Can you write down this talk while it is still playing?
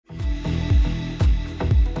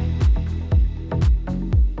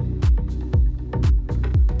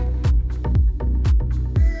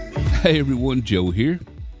Hey everyone, Joe here.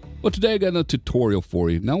 Well, today I got a tutorial for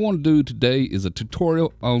you. Now, what I want to do today is a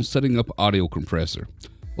tutorial on setting up audio compressor.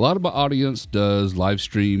 A lot of my audience does live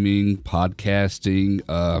streaming, podcasting,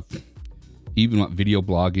 even like video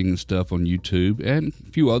blogging and stuff on YouTube, and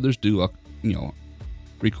a few others do like,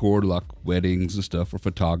 record like weddings and stuff for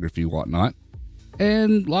photography and whatnot.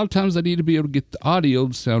 And a lot of times I need to be able to get the audio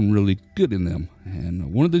to sound really good in them.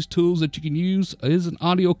 And one of these tools that you can use is an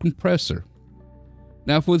audio compressor.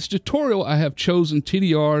 Now for this tutorial, I have chosen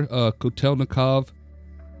TDR Kotelnikov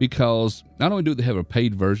because not only do they have a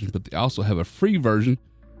paid version, but they also have a free version.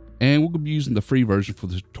 And we're going to be using the free version for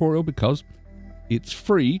the tutorial because it's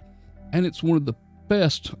free and it's one of the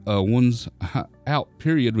best ones out,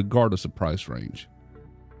 period, regardless of price range.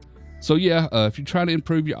 So yeah, if you're trying to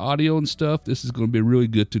improve your audio and stuff, this is going to be a really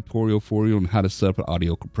good tutorial for you on how to set up an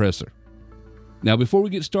audio compressor. Now before we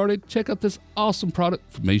get started, check out this awesome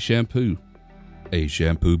product from A Shampoo. A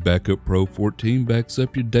Shampoo Backup Pro 14 backs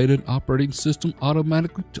up your data and operating system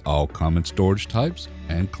automatically to all common storage types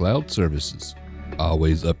and cloud services.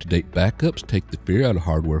 Always up-to-date backups take the fear out of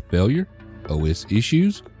hardware failure, OS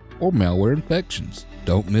issues, or malware infections.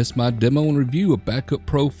 Don't miss my demo and review of Backup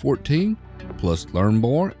Pro 14. Plus, learn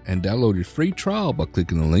more and download your free trial by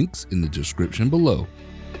clicking the links in the description below.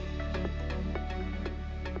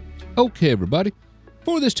 Okay, everybody.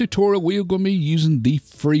 For this tutorial, we are going to be using the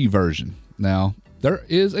free version. Now, there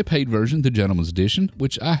is a paid version, the Gentleman's Edition,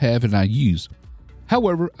 which I have and I use.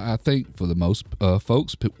 However, I think for the most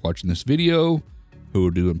folks watching this video who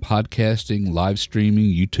are doing podcasting, live streaming,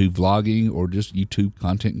 YouTube vlogging, or just YouTube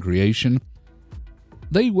content creation,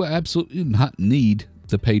 they will absolutely not need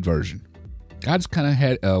the paid version. I just kind of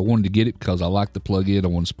had wanted to get it because I like the plug-in, I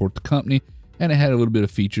want to support the company, and it had a little bit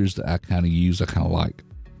of features that I kind of use, I kind of like.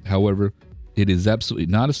 However, it is absolutely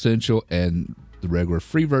not essential, and the regular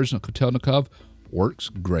free version of Kotelnikov works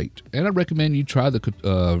great. And I recommend you try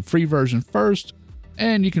the free version first,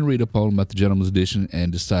 and you can read up on about the Gentleman's Edition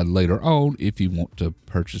and decide later on if you want to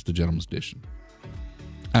purchase the Gentleman's Edition.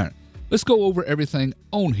 All right, let's go over everything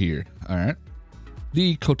on here. All right,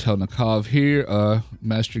 the Kotelnikov here,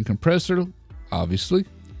 mastering compressor, obviously.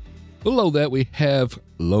 Below that, we have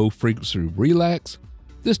low frequency relax.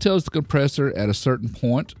 This tells the compressor at a certain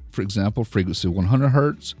point, for example, frequency 100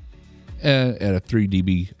 Hertz, at a 3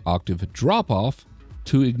 dB octave drop off,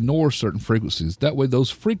 to ignore certain frequencies. That way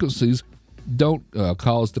those frequencies don't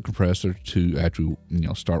cause the compressor to actually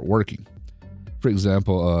start working. For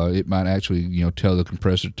example, it might actually tell the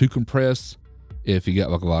compressor to compress if you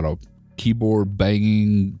got like a lot of keyboard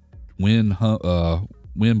banging, wind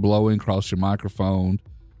blowing across your microphone,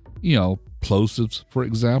 plosives, for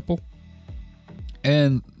example,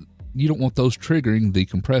 and you don't want those triggering the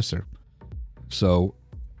compressor. So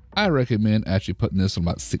I recommend actually putting this on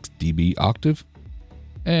about 6 dB octave,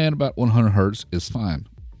 and about 100 Hertz is fine.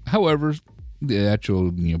 However, the actual,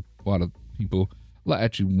 a lot of people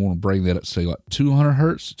actually want to bring that up, say like 200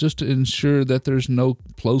 Hertz, just to ensure that there's no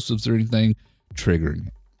plosives or anything triggering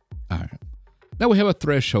it. All right. Now we have a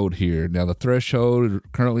threshold here. Now the threshold is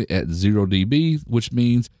currently at 0 dB, which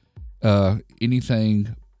means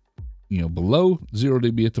anything, below 0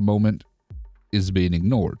 dB at the moment is being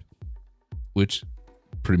ignored, which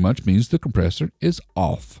pretty much means the compressor is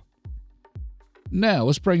off. Now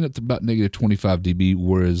let's bring it up to about negative 25 dB,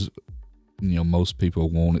 whereas most people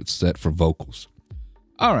want it set for vocals.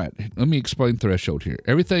 All right, let me explain threshold here.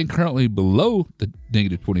 Everything currently below the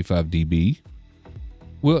negative 25 dB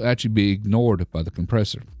will actually be ignored by the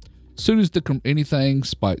compressor. As soon as anything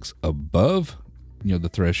spikes above the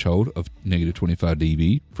threshold of negative 25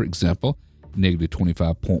 dB, for example, negative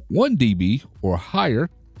 25.1 dB or higher,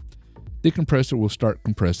 the compressor will start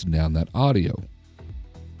compressing down that audio.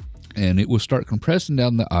 And it will start compressing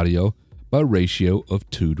down the audio by a ratio of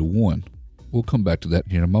 2 to 1. We'll come back to that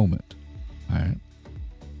here in a moment. All right.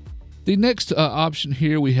 The next option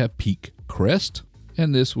here, we have peak crest,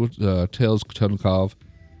 and this tells Kotelnikov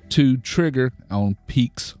to trigger on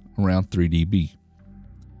peaks around 3 dB.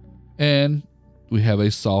 And we have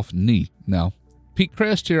a soft knee. Now, peak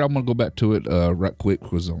crest here, I'm going to go back to it right quick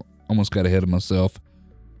because I almost got ahead of myself.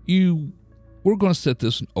 We're going to set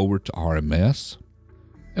this one over to RMS,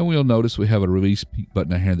 and we'll notice we have a release peak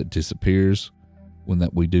button here that disappears when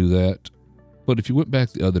we do that. But if you went back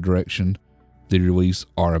the other direction, the release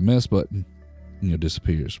RMS button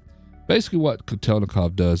disappears. Basically what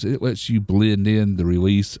Kotelnikov does, it lets you blend in the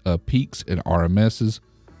release peaks and RMSs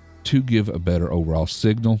to give a better overall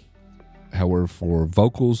signal. However, for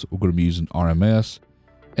vocals, we're going to be using RMS.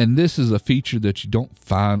 And this is a feature that you don't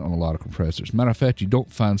find on a lot of compressors. Matter of fact, you don't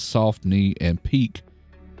find soft knee and peak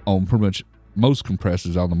on pretty much most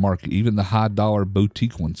compressors on the market, even the high dollar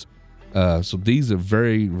boutique ones. So these are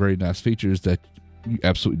very, very nice features that you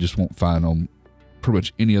absolutely just won't find on pretty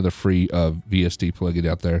much any other free VST plugin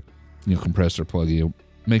out there. Compressor plugin,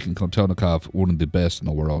 making Kotelnikov one of the best in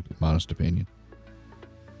the world, in my honest opinion.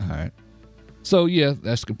 All right. So yeah,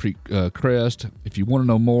 that's complete Crest. If you want to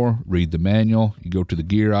know more, read the manual. You go to the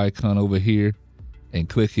gear icon over here and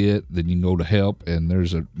click it. Then you can go to help, and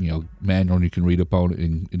there's a manual you can read up on it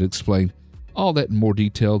and explain all that in more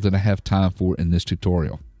detail than I have time for in this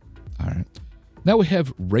tutorial. All right. Now we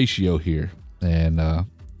have ratio here, and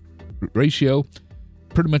ratio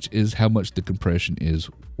pretty much is how much the compression is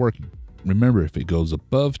working. Remember, if it goes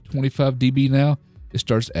above 25 dB now, it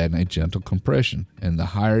starts adding a gentle compression, and the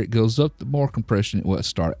higher it goes up, the more compression it will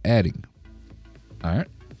start adding. All right.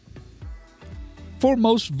 For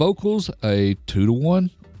most vocals, a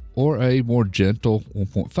 2-to-1 or a more gentle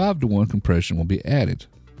 1.5-to-1 compression will be added.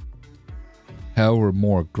 However,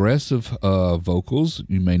 more aggressive vocals,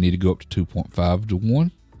 you may need to go up to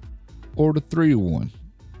 2.5-to-1 or to 3-to-1.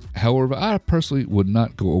 However, I personally would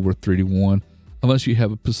not go over 3-to-1 unless you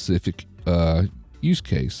have a specific use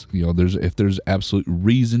case. If there's absolute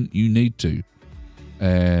reason you need to,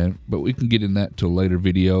 but we can get in that to a later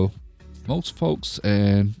video. Most folks,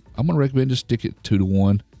 and I'm gonna recommend just stick it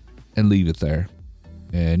 2-to-1 and leave it there,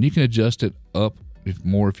 and you can adjust it up if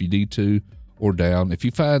you need to, or down if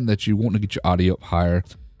you find that you want to get your audio up higher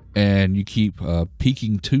and you keep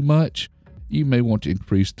peaking too much. You may want to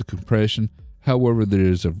increase the compression. However,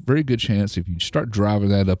 there's a very good chance if you start driving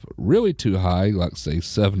that up really too high, like say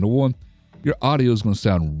 7-to-1, your audio is going to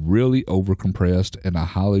sound really overcompressed, and I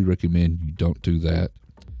highly recommend you don't do that.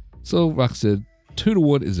 So, like I said,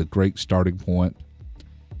 2-to-1 is a great starting point,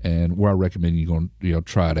 and where I recommend you going to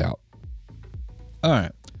try it out. All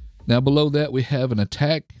right. Now below that we have an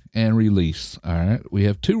attack and release. All right. We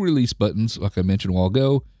have two release buttons, like I mentioned a while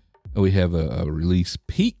ago. We have a release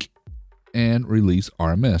peak and release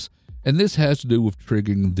RMS, and this has to do with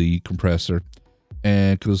triggering the compressor,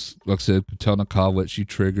 and because, like I said, Kotelnikov lets you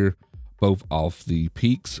trigger both off the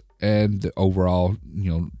peaks and the overall,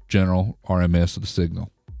 general RMS of the signal.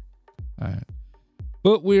 All right.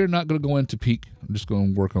 But we're not going to go into peak. I'm just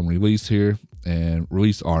going to work on release here, and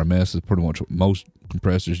release RMS is pretty much what most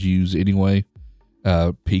compressors use anyway.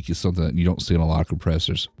 Peak is something that you don't see in a lot of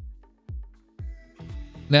compressors.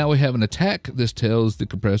 Now we have an attack. This tells the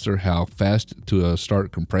compressor how fast to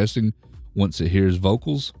start compressing once it hears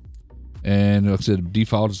vocals. And like I said,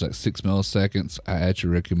 default is like 6 milliseconds. I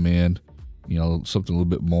actually recommend something a little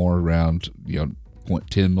bit more, around 0.10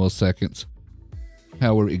 milliseconds.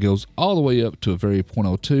 However, it goes all the way up to a very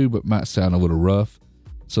 0.02, but might sound a little rough.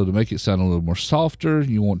 So to make it sound a little more softer,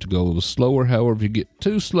 you want to go a little slower. However, if you get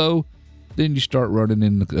too slow, then you start running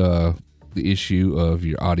into the issue of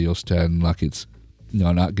your audio sounding like it's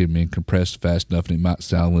not getting compressed fast enough, and it might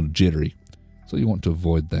sound a little jittery. So you want to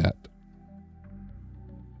avoid that.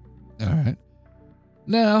 All right.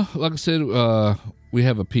 Now, like I said, we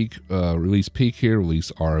have a peak, release peak here, release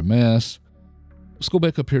RMS. Let's go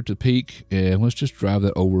back up here to peak, and let's just drive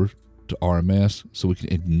that over to RMS so we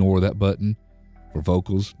can ignore that button for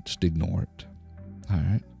vocals. Just ignore it. All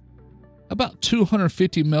right. About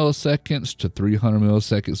 250 milliseconds to 300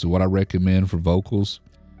 milliseconds is what I recommend for vocals.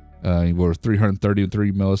 Where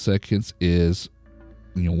 333 milliseconds is,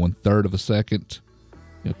 1/3 of a second.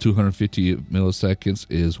 250 milliseconds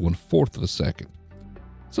is 1/4 of a second.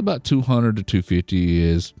 So about 200 to 250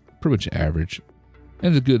 is pretty much average,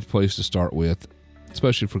 and a good place to start with,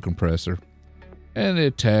 especially for compressor. And the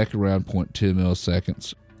attack around 0.10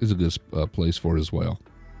 milliseconds is a good place for it as well.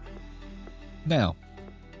 Now,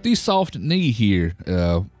 the soft knee here,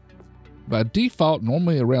 by default,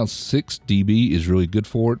 normally around 6 dB is really good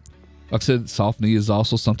for it. Like I said, soft knee is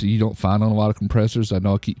also something you don't find on a lot of compressors. I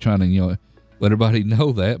know I keep trying to, let everybody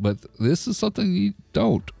know that, but this is something you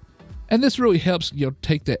don't. And this really helps,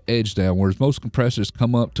 take that edge down, whereas most compressors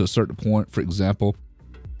come up to a certain point. For example,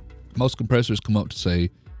 most compressors come up to say,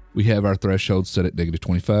 we have our threshold set at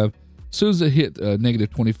 -25. As soon as it hit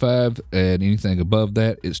 -25 and anything above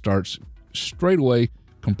that, it starts straight away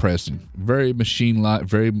compressing. Very machine-like,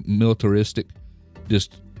 very militaristic.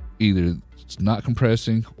 Just either it's not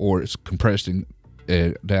compressing or it's compressing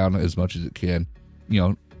down as much as it can,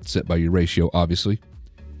 set by your ratio, obviously.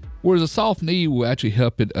 Whereas a soft knee will actually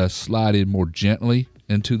help it slide in more gently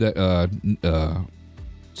into that,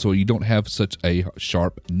 so you don't have such a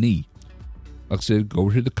sharp knee. Like I said, go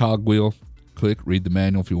over to the cogwheel, click, read the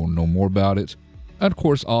manual if you want to know more about it. And of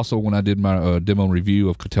course, also when I did my demo review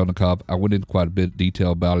of Kotelnikov, I went into quite a bit of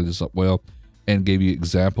detail about it as well, and gave you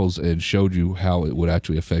examples and showed you how it would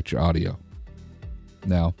actually affect your audio.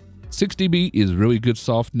 Now, 6 dB is really good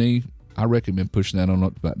soft knee. I recommend pushing that on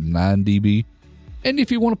up to about 9 dB. And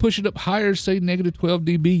if you want to push it up higher, say negative 12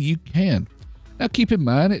 dB, you can. Now keep in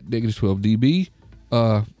mind at negative 12 dB,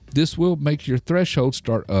 this will make your threshold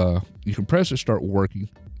start, your compressor start working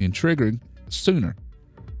and triggering sooner.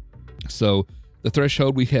 So the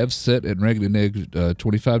threshold we have set at negative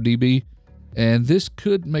 25 dB, and this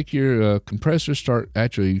could make your compressor start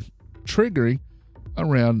actually triggering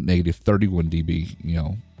around negative 31 dB, you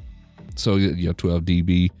know. So, 12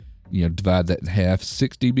 dB, divide that in half,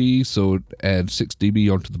 6 dB. So add 6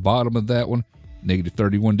 dB onto the bottom of that one. Negative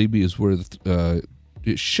 31 dB is where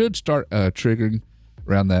it should start triggering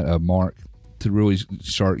around that mark to really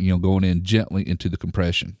start, going in gently into the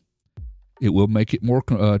compression. It will make it more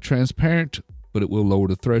transparent, but it will lower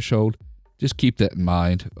the threshold. Just keep that in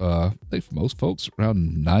mind. I think for most folks,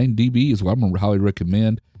 around 9 dB is what I'm going to highly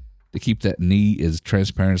recommend to keep that knee as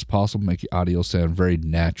transparent as possible, make your audio sound very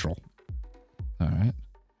natural. All right.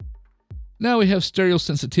 Now we have stereo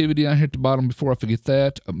sensitivity down here at the bottom. Before I forget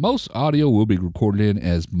that, most audio will be recorded in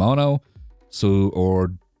as mono,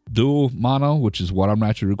 or dual mono, which is what I'm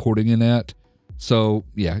actually recording in at. So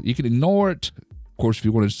yeah, you can ignore it. Of course, if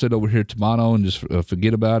you want to sit over here to mono and just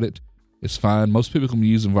forget about it, it's fine. Most people can be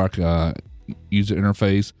using like user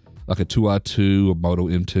interface, like a 2i2, a Moto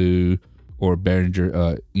M2, or a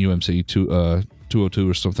Behringer UMC 202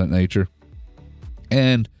 or something of that nature.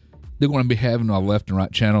 And they're going to be having a left and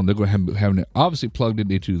right channel, and they're going to be having it obviously plugged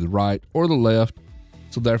into the right or the left.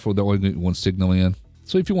 So therefore, they're only going to get one signal in.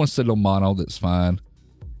 So if you want to set it on mono, that's fine,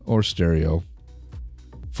 or stereo.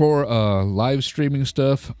 For live streaming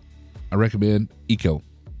stuff, I recommend Eco.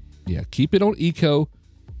 Yeah, keep it on Eco.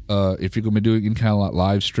 If you're going to be doing any kind of like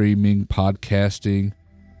live streaming, podcasting,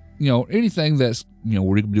 anything that's, where you're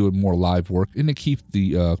going to be doing more live work, and to keep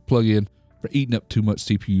the plug-in from eating up too much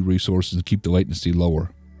CPU resources and keep the latency lower.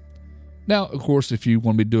 Now, of course, if you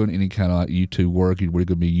want to be doing any kind of like YouTube work, we're going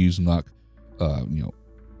to be using like,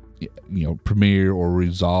 Premiere or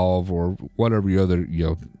Resolve or whatever your other,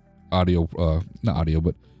 not audio,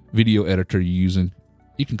 but video editor you're using.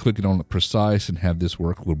 You can click it on the precise and have this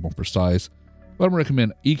work a little more precise. But I'm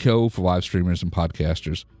recommend Eco for live streamers and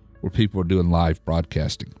podcasters where people are doing live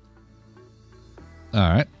broadcasting. All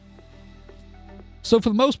right. So for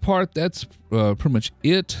the most part, that's pretty much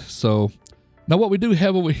it. So now what we do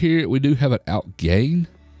have over here, we do have an out gain.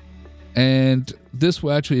 And this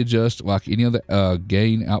will actually adjust like any other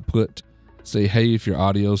gain output. Say, hey, if your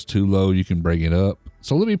audio's too low, you can bring it up.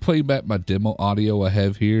 So let me play back my demo audio I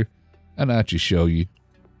have here and actually show you,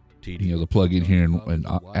 the plug-in here in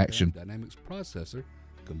action. Dynamics processor,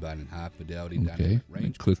 combining high fidelity okay, let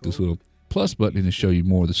me click this little plus button to show you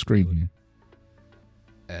more of the screen here.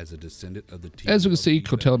 As a descendant of the As you can see,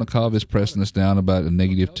 Kotelnikov is pressing this down about a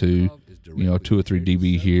 -2, 2 or 3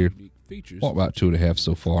 dB here. Well, about 2.5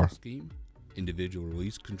 so far. Individual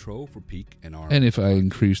release control for peak and arm. And if I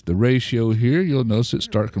increase the ratio here, you'll notice it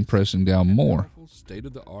starts compressing down more.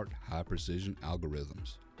 State-of-the-art high-precision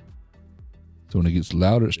algorithms. So when it gets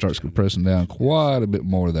louder, it starts compressing down quite a bit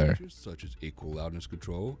more there. Such as equal loudness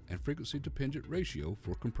control and frequency-dependent ratio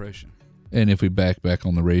for compression. And if we back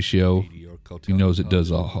on the ratio, you notice it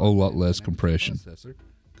does a whole lot less compression.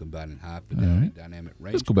 Combining high fidelity dynamic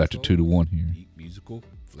range. Let's go back to 2-to-1 here. Musical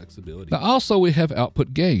flexibility. Now also we have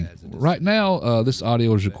output gain. Right now this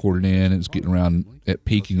audio is recorded in and it's getting around at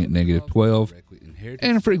peaking at -12.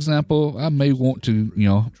 And for example, I may want to,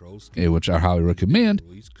 which I highly recommend,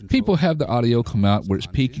 people have the audio come out where it's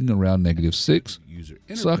peaking around -6.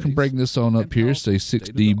 So I can bring this on up here, say 6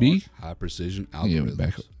 dB. High precision Yeah,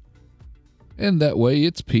 back up. And that way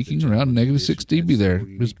it's peaking around -6 dB there.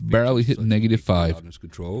 Just barely hitting -5,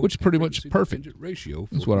 which is pretty much perfect.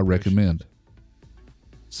 That's what I recommend.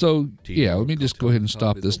 So yeah, let me just go ahead and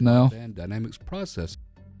stop this now. Dynamics process.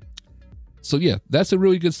 So yeah, that's a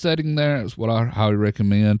really good setting there. That's what I highly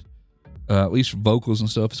recommend. At least for vocals and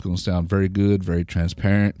stuff, it's going to sound very good, very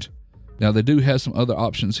transparent. Now they do have some other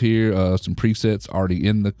options here, some presets already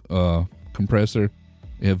in the compressor.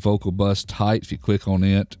 They have vocal bus tight. If you click on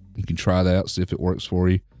it, you can try that out, see if it works for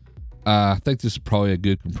you. I think this is probably a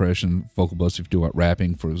good compression vocal bus if you do like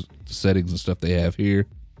rapping for the settings and stuff they have here.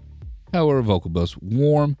 However, vocal bus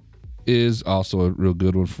warm is also a real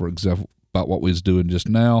good one, for example, about what we was doing just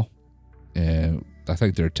now. And I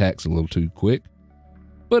think their attack's a little too quick,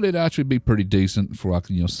 but it'd actually be pretty decent for like,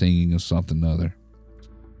 singing or something other,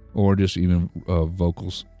 or just even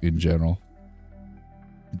vocals in general.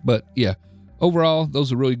 But yeah, overall,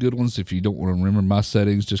 those are really good ones. If you don't want to remember my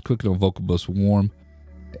settings, just click on vocal bus warm.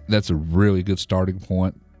 That's a really good starting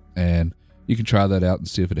point, and you can try that out and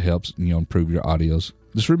see if it helps, improve your audios.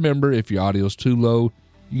 Just remember, if your audio is too low,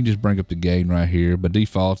 you can just bring up the gain right here. By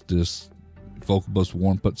default, this Vocal Boost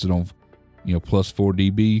 1 puts it on, plus 4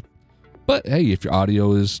 dB. But hey, if your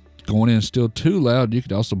audio is going in still too loud, you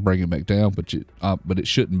could also bring it back down, but it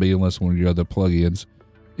shouldn't be unless one of your other plugins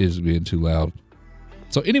is being too loud.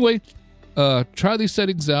 So anyway, try these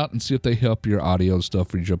settings out and see if they help your audio and stuff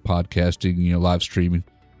for your podcasting, live streaming,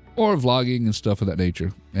 or vlogging and stuff of that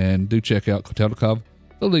nature. And do check out Kotelnikov.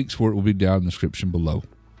 The links for it will be down in the description below.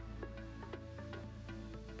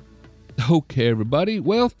 Okay, everybody.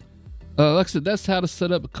 Well, like I said, that's how to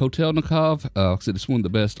set up Kotelnikov. Like I said, it's one of the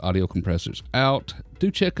best audio compressors out.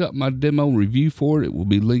 Do check out my demo review for it. It will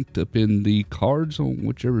be linked up in the cards on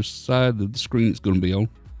whichever side of the screen it's going to be on.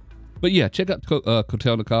 But yeah, check out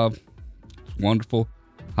Kotelnikov. It's wonderful.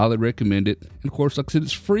 Highly recommend it. And of course, like I said,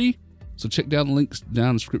 it's free. So check down the links down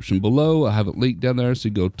in the description below. I have it linked down there. So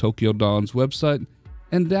you go to Tokyo Dawn's website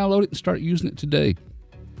and download it and start using it today.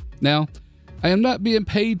 Now, I am not being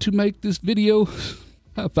paid to make this video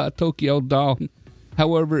about Tokyo Dawn.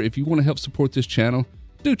 However, if you want to help support this channel,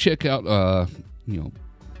 do check out,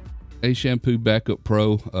 A Shampoo Backup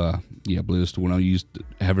Pro. Yeah, I believe that's the one I used to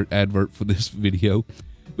have an advert for this video.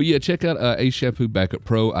 But yeah, check out A Shampoo Backup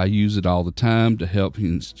Pro. I use it all the time to help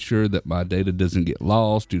ensure that my data doesn't get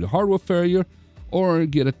lost due to hardware failure or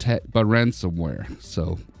get attacked by ransomware.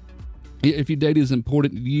 So yeah, if your data is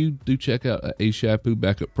important to you, do check out A Shampoo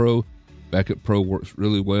Backup Pro. Backup Pro works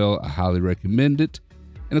really well. I highly recommend it.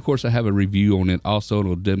 And of course, I have a review on it also, a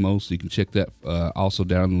little demo, so you can check that also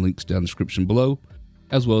down in the links down in the description below,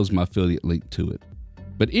 as well as my affiliate link to it.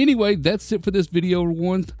 But anyway, that's it for this video,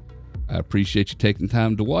 everyone. I appreciate you taking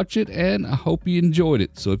time to watch it, and I hope you enjoyed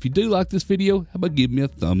it. So if you do like this video, how about give me a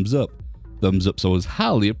thumbs up? Thumbs up so is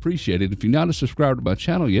highly appreciated. If you're not a subscriber to my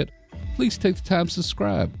channel yet, please take the time to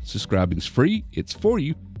subscribe. Subscribing is free. It's for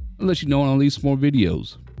you, unless you know I'll leave some more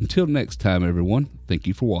videos. Until next time, everyone, thank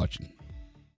you for watching.